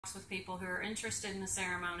with people who are interested in the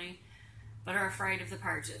ceremony but are afraid of the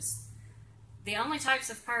purges. The only types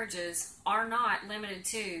of purges are not limited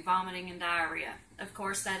to vomiting and diarrhea. Of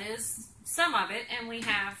course, that is some of it, and we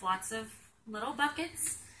have lots of little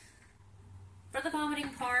buckets for the vomiting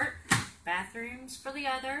part, bathrooms for the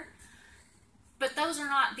other. But those are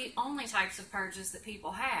not the only types of purges that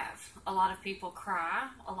people have. A lot of people cry,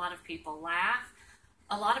 a lot of people laugh,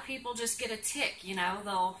 a lot of people just get a tick,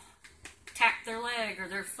 they'll tap their leg or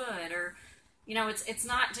their foot, or it's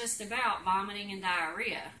not just about vomiting and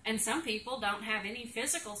diarrhea. And some people don't have any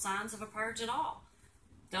physical signs of a purge at all.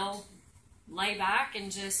 They'll lay back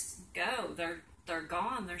and just go. They're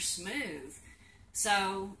gone. They're smooth.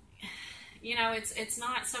 So, it's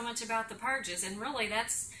not so much about the purges, and really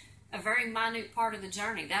that's a very minute part of the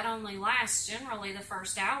journey. That only lasts generally the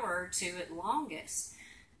first hour or two at longest.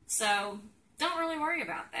 So don't really worry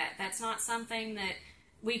about that. That's not something that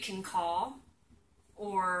we can call,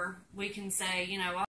 or we can say,